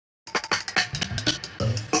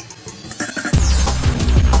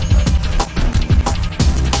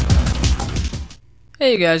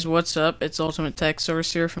Hey guys, what's up? It's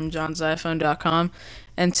UltimateTechSource here from johnsiphone.com,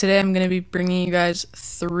 and today I'm going to be bringing you guys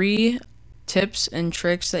 3 tips and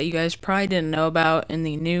tricks that you guys probably didn't know about in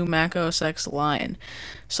the new Mac OS X Lion.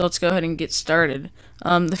 So let's go ahead and get started.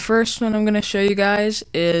 The first one I'm going to show you guys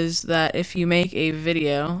is that if you make a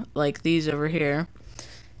video like these over here,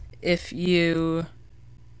 if you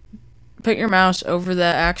put your mouse over the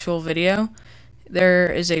actual video,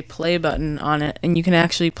 there is a play button on it, and you can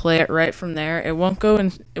actually play it right from there. It won't go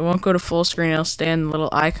to full screen. It'll stay in the little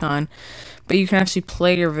icon, but you can actually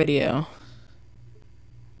play your video.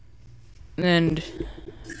 And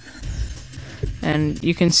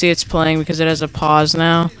you can see it's playing because it has a pause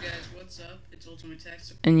now. Hey guys, what's up? It's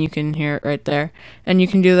UltimateTechSource. And you can hear it right there. And you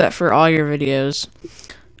can do that for all your videos.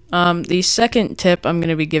 The second tip I'm going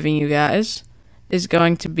to be giving you guys is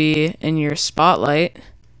going to be in your spotlight.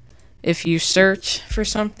 If you search for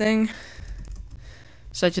something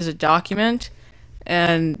such as a document,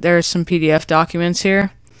 and there's some PDF documents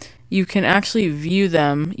here, you can actually view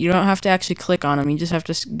them. You don't have to actually click on them. You just have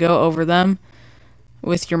to go over them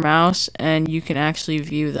with your mouse, and you can actually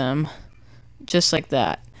view them just like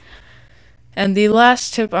that. And the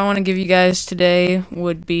last tip I want to give you guys today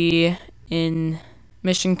would be in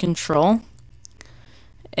mission control.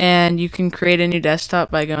 And you can create a new desktop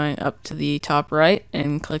by going up to the top right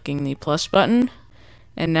and clicking the plus button.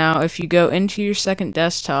 And now if you go into your second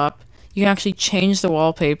desktop, you can actually change the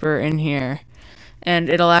wallpaper in here, and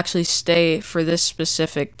it'll actually stay for this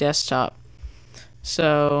specific desktop.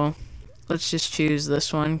 So let's just choose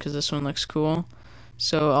this one because this one looks cool.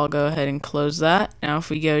 So I'll go ahead and close that. Now if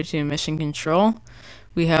we go to mission control,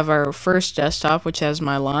 we have our first desktop, which has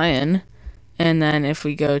my Lion. And then if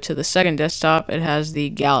we go to the second desktop, it has the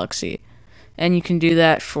Galaxy. And you can do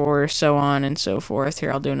that for so on and so forth.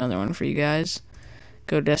 Here, I'll do another one for you guys.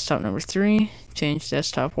 Go to desktop number 3, change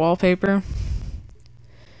desktop wallpaper.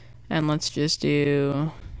 And let's just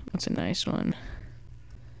do, what's a nice one?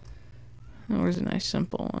 Oh, where's a nice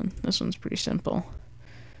simple one? This one's pretty simple.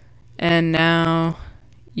 And now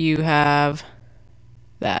you have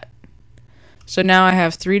that. So now I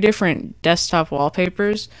have 3 different desktop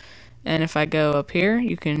wallpapers. And if I go up here,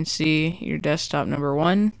 you can see your desktop number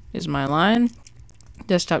 1 is my Lion,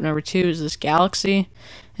 desktop number 2 is this Galaxy,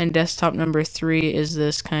 and desktop number 3 is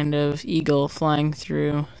this kind of eagle flying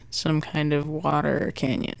through some kind of water or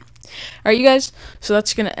canyon. Alright, you guys, so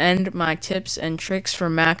that's going to end my tips and tricks for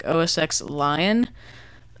Mac OS X Lion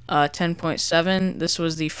 10.7. This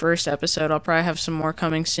was the first episode. I'll probably have some more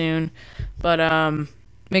coming soon, but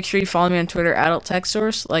make sure you follow me on Twitter,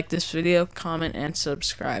 UltimateTechSource, like this video, comment, and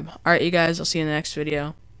subscribe. Alright, you guys, I'll see you in the next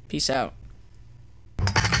video. Peace out.